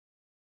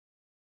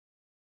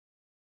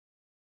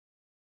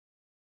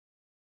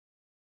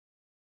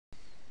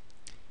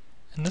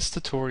In this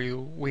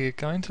tutorial we're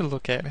going to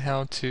look at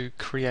how to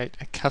create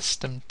a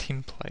custom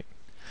template.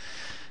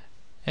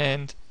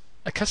 And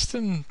a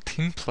custom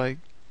template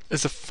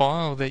is a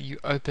file that you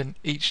open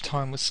each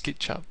time with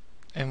SketchUp,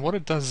 and what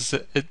it does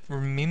is it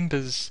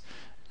remembers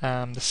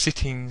the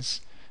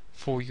settings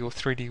for your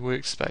 3D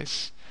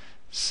workspace.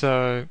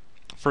 So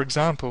for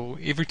example,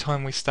 every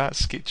time we start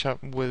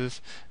SketchUp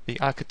with the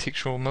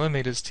architectural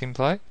millimeters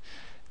template,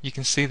 you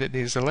can see that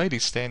there's a lady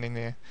standing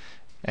there.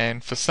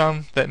 And for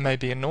some that may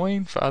be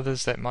annoying, for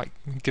others that might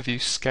give you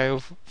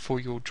scale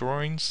for your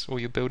drawings or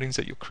your buildings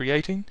that you're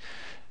creating.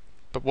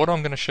 But what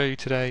I'm going to show you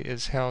today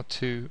is how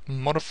to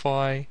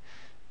modify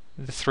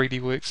the 3D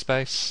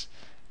workspace,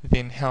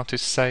 then how to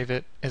save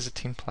it as a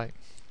template.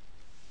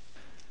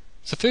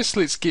 So first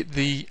let's get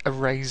the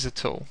eraser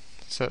tool.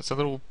 So it's a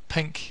little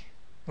pink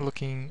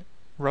looking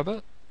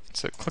rubber,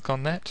 so click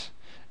on that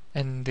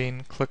and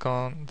then click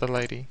on the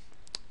lady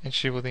and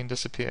she will then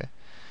disappear.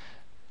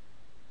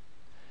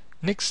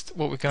 Next,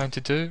 what we're going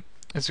to do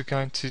is we're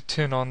going to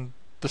turn on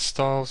the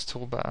Styles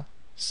toolbar.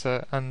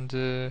 So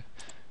under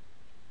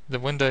the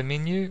window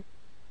menu,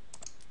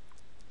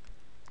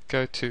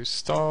 go to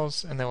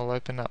Styles, and that will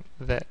open up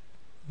that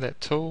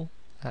tool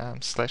 /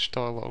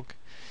 dialog.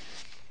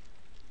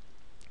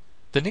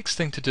 The next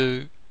thing to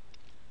do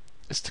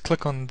is to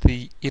click on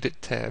the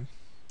Edit tab.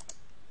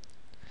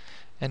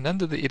 And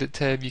under the Edit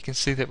tab, you can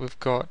see that we've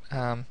got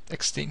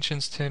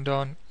extensions turned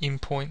on,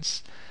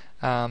 endpoints,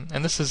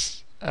 and this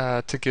is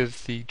to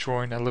give the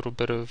drawing a little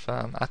bit of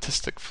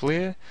artistic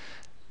flair,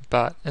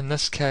 but in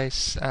this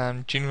case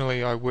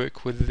generally I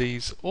work with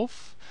these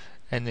off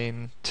and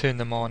then turn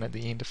them on at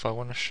the end if I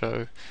want to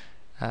show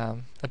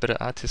a bit of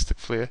artistic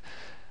flair.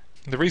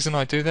 The reason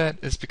I do that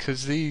is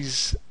because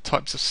these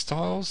types of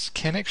styles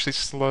can actually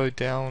slow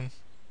down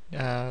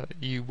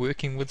you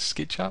working with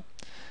SketchUp,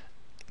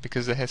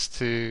 because it has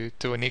to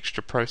do an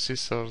extra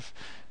process of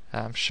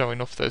showing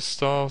off those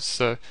styles.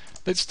 So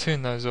let's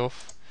turn those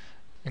off,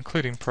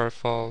 including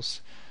profiles,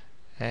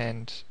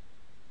 and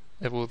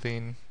it will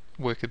then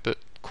work a bit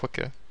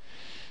quicker.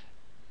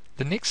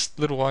 The next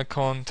little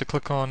icon to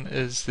click on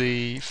is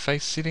the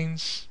face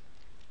settings,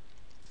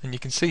 and you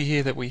can see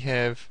here that we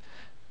have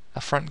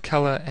a front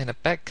color and a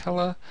back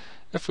color.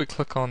 If we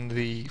click on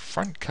the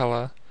front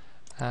color,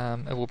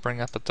 it will bring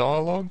up a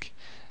dialog,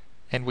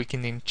 and we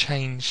can then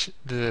change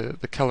the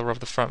color of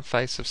the front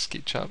face of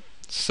SketchUp.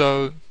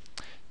 So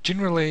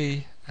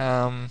generally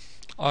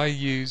I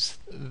use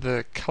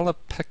the color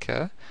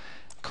picker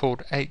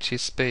called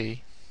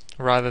HSB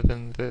rather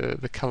than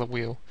the color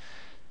wheel.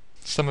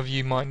 Some of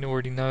you might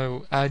already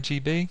know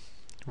RGB,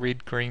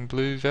 red, green,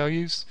 blue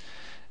values,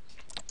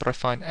 but I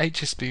find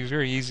HSB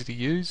very easy to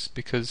use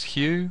because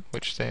hue,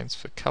 which stands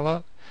for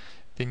color,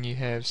 then you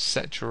have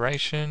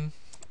saturation,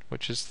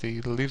 which is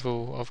the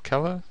level of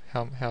color,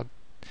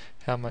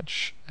 how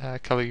much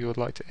color you would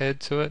like to add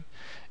to it,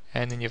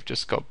 and then you've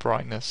just got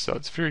brightness. So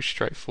it's very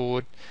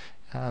straightforward,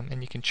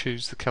 and you can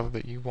choose the color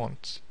that you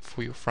want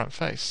for your front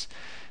face.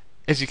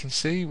 As you can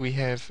see, we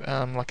have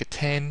like a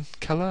tan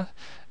color,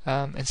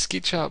 and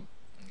SketchUp,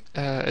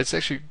 it's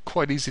actually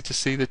quite easy to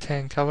see the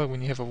tan color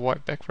when you have a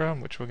white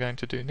background, which we're going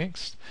to do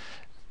next.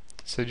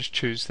 So just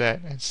choose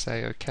that and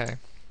say OK.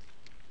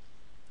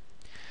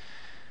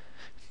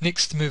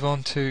 Next, move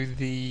on to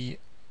the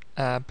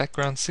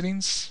background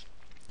settings,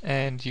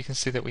 and you can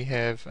see that we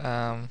have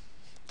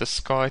the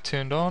sky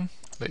turned on.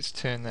 Let's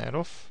turn that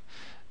off,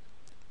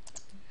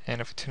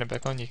 and if we turn it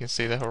back on, you can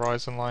see the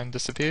horizon line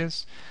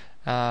disappears.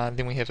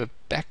 Then we have a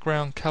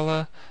background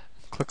color.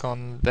 Click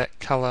on that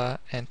color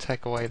and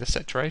take away the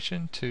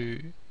saturation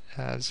to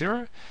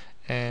 0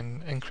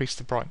 and increase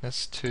the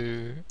brightness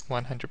to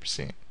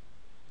 100%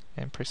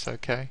 and press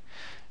OK.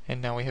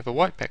 And now we have a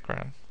white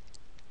background.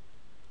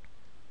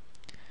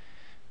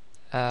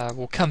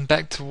 We'll come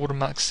back to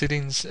watermark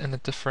settings in a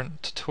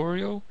different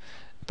tutorial,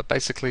 but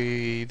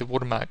basically the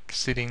watermark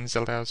settings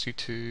allows you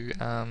to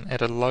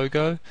add a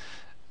logo.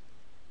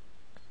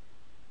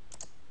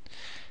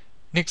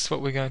 Next,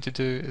 what we're going to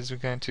do is we're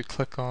going to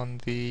click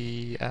on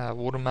the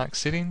watermark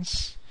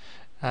settings,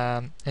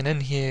 and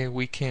in here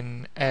we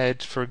can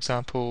add, for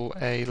example,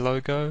 a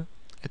logo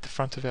at the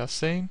front of our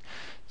scene.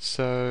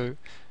 So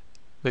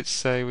let's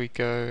say we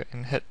go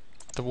and hit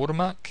the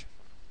watermark,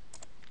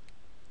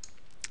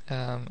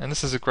 and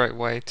this is a great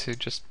way to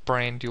just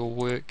brand your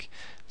work,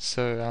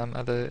 so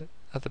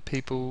other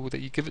people that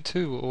you give it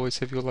to will always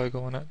have your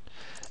logo on it.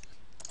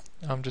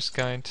 I'm just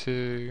going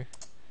to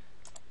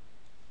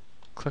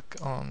click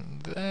on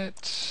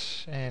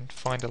that and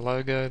find a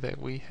logo that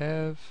we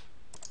have.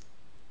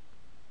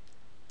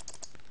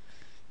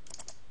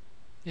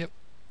 Yep,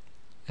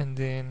 and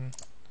then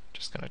I'm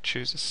just going to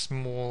choose a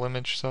small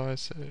image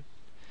size, so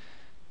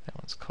that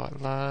one's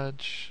quite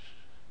large.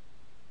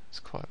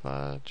 It's quite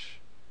large.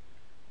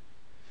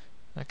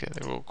 Okay,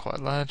 they're all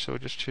quite large, so we'll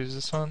just choose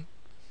this one.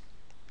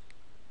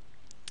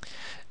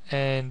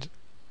 And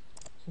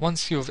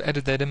once you've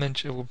added that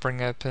image, it will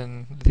bring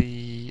open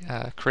the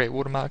Create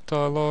Watermark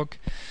dialog.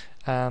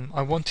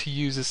 I want to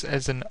use this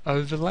as an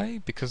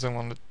overlay because I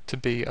want it to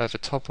be over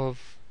top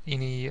of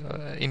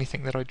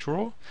anything that I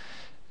draw.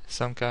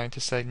 So I'm going to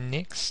say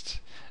next,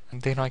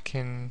 and then I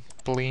can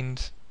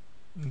blend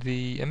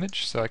the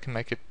image, so I can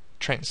make it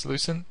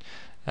translucent,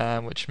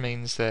 which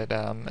means that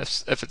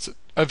if it's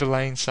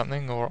overlaying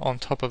something or on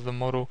top of the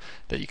model,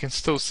 that you can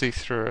still see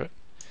through it.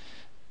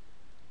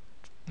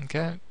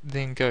 Okay,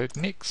 then go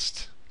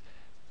next.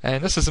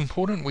 And this is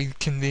important, we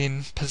can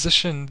then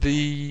position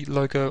the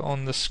logo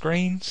on the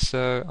screen,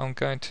 so I'm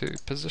going to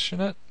position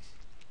it,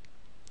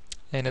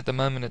 and at the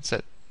moment it's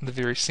at the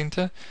very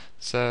center,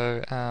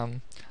 so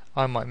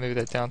I might move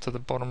that down to the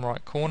bottom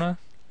right corner,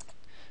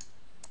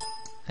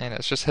 and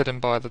it's just hidden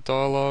by the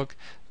dialogue,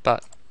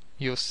 but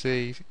you'll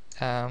see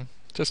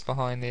just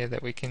behind there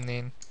that we can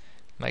then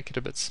make it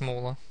a bit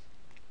smaller.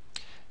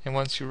 And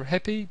once you're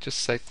happy, just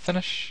say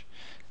finish,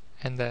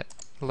 and that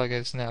logo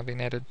has now been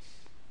added.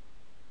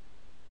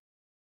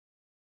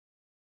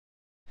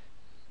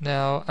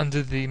 Now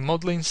under the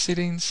modeling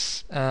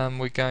settings,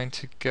 we're going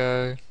to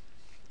go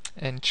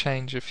and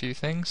change a few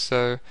things.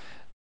 So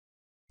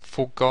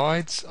for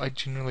guides, I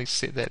generally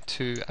set that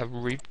to a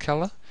red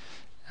color.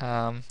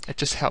 It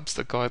just helps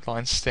the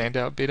guidelines stand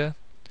out better.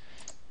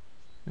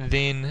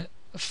 Then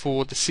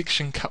for the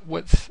section cut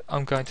width,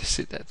 I'm going to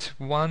set that to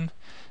 1,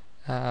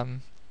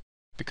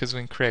 because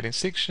when creating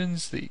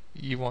sections,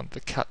 you want the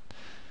cut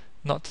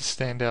not to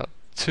stand out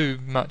too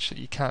much that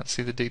you can't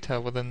see the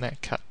detail within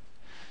that cut.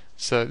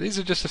 So these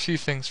are just a few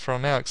things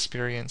from our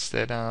experience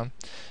that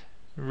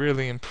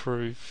really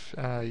improve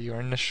your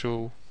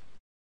initial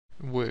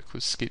work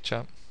with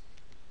SketchUp.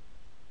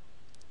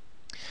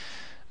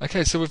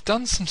 Okay, so we've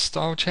done some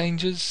style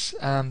changes.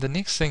 The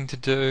next thing to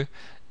do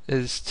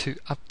is to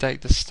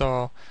update the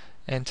style,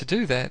 and to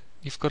do that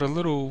you've got a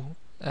little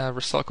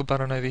recycle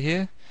button over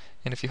here,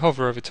 and if you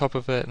hover over top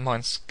of it,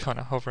 mine's kind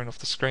of hovering off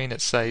the screen,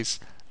 it says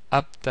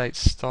update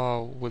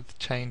style with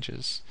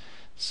changes.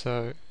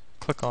 So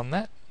click on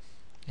that,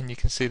 and you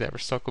can see that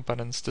recycle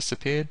button's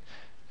disappeared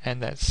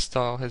and that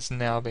style has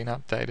now been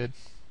updated.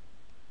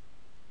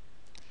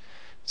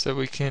 So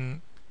we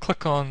can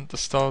click on the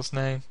style's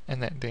name,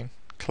 and that then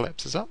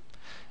collapses up,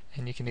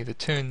 and you can either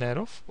turn that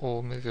off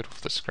or move it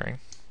off the screen.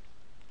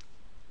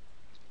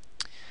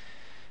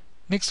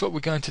 Next, what we're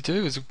going to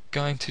do is we're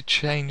going to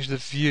change the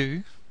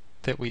view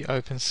that we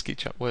open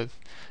SketchUp with.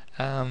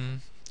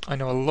 I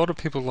know a lot of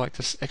people like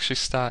to actually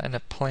start in a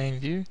plan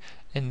view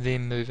and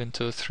then move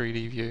into a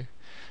 3D view.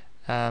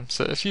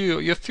 So if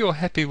you're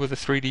happy with a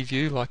 3D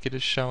view like it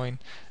is showing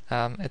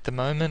at the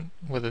moment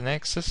with an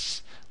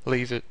axis,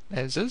 leave it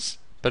as is.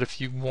 But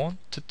if you want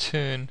to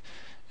turn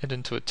it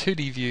into a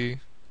 2D view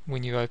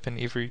when you open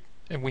a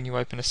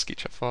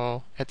SketchUp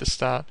file at the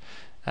start,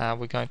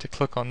 we're going to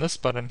click on this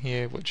button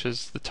here, which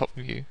is the top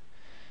view.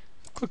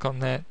 Click on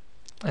that,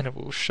 and it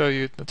will show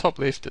you at the top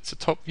left it's a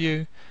top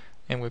view,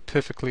 and we're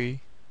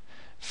perfectly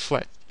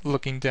flat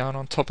looking down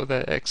on top of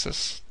that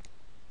axis.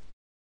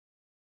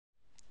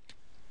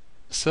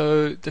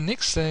 So the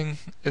next thing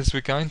is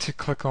we're going to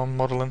click on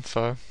Model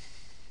Info,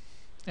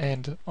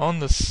 and on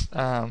this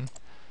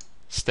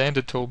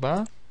standard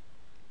toolbar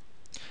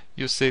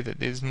you'll see that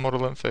there's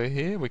Model Info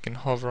here. We can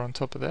hover on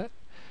top of that,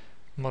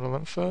 Model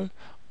Info,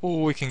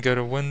 or we can go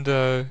to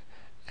Window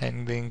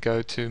and then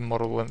go to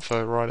Model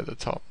Info right at the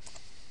top.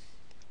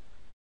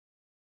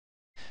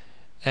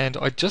 And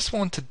I just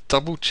want to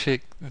double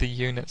check the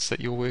units that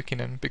you're working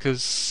in,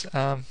 because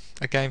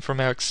again, from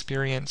our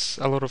experience,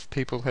 a lot of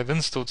people have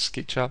installed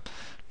SketchUp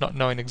not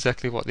knowing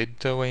exactly what they're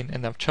doing,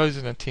 and they've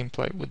chosen a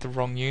template with the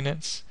wrong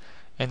units,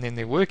 and then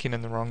they're working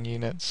in the wrong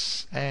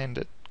units, and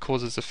it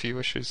causes a few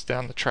issues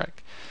down the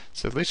track.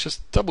 So let's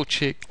just double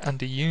check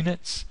under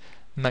units,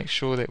 make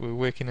sure that we're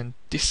working in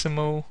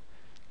decimal,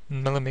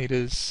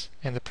 millimeters,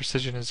 and the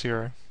precision is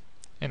 0.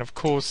 And of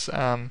course,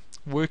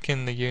 work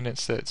in the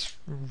units that's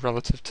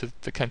relative to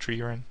the country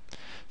you're in.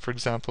 For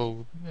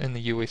example, in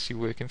the US you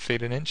work in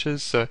feet and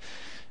inches, so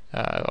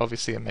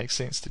obviously it makes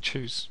sense to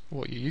choose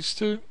what you're used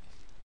to.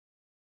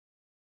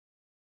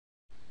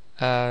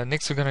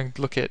 Next we're going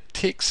to look at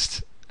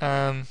text,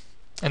 and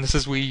this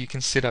is where you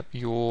can set up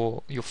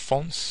your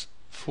fonts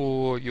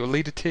for your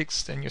leader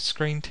text and your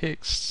screen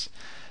texts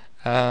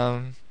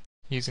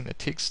using the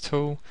text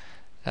tool.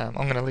 I'm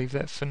going to leave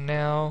that for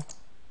now.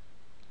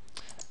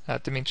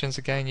 Dimensions,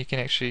 again, you can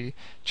actually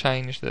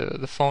change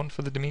the font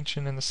for the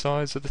dimension and the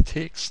size of the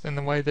text and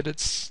the way that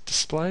it's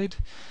displayed,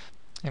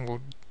 and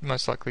we'll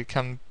most likely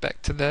come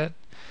back to that.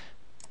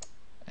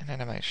 And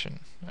animation,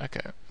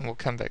 okay, and we'll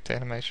come back to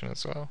animation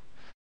as well.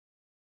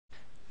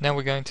 Now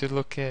we're going to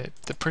look at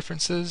the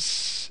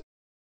preferences.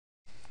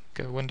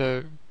 Go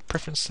Window,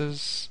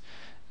 Preferences,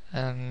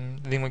 and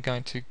then we're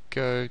going to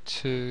go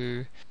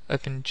to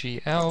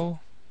OpenGL.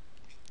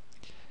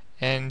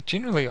 And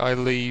generally I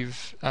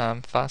leave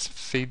fast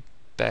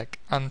feedback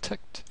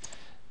unticked,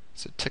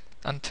 so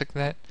untick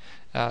that.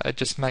 It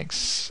just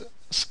makes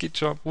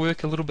SketchUp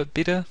work a little bit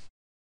better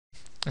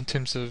in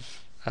terms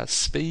of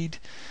speed,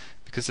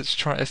 because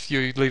if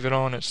you leave it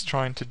on, it's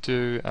trying to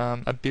do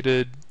a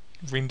better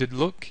rendered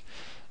look,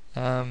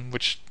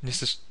 which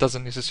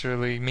doesn't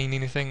necessarily mean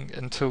anything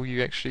until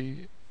you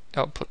actually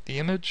output the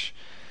image.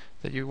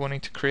 that you're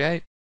wanting to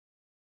create.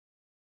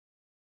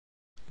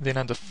 Then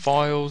under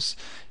Files,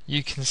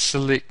 you can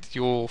select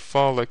your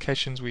file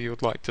locations where you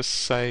would like to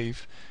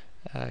save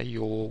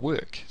your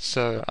work.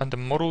 So under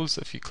Models,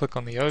 if you click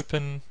on the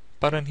Open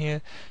button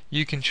here,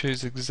 you can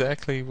choose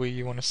exactly where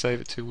you want to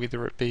save it to,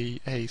 whether it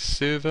be a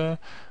server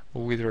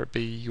or whether it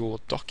be your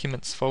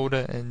Documents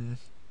folder in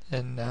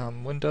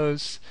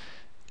Windows.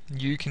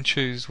 You can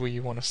choose where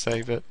you want to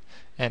save it,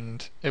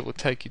 and it will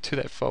take you to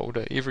that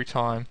folder every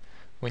time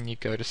when you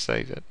go to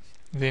save it.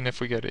 Then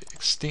if we go to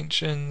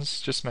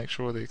extensions, just make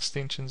sure the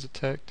extensions are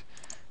ticked,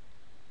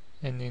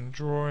 and then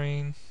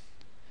drawing,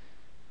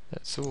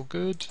 that's all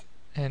good,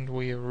 and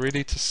we are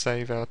ready to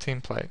save our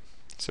template.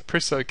 So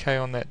press OK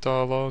on that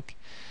dialog,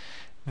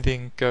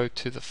 then go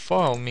to the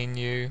File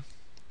menu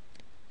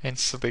and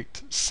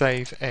select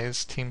Save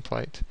as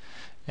Template.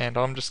 And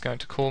I'm just going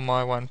to call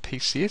my one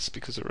PCS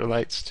because it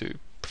relates to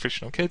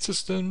Professional CAD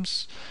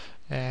systems,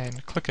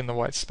 and click in the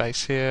white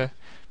space here.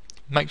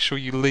 Make sure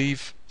you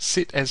leave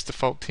Set as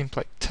Default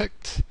Template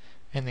ticked,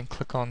 and then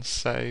click on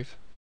Save.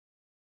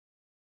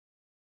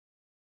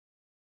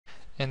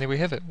 And there we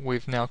have it.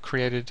 We've now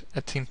created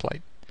a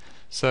template.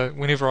 So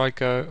whenever I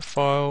go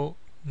File,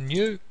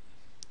 New,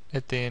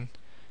 it then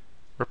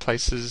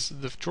replaces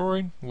the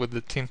drawing with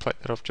the template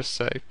that I've just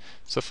saved.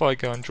 So if I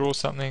go and draw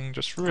something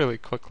just really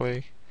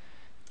quickly,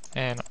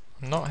 and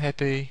I'm not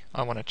happy,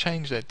 I want to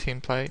change that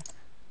template,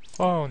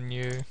 File,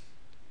 New,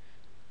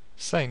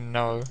 say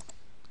No,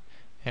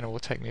 and it will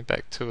take me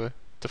back to a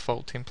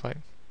default template.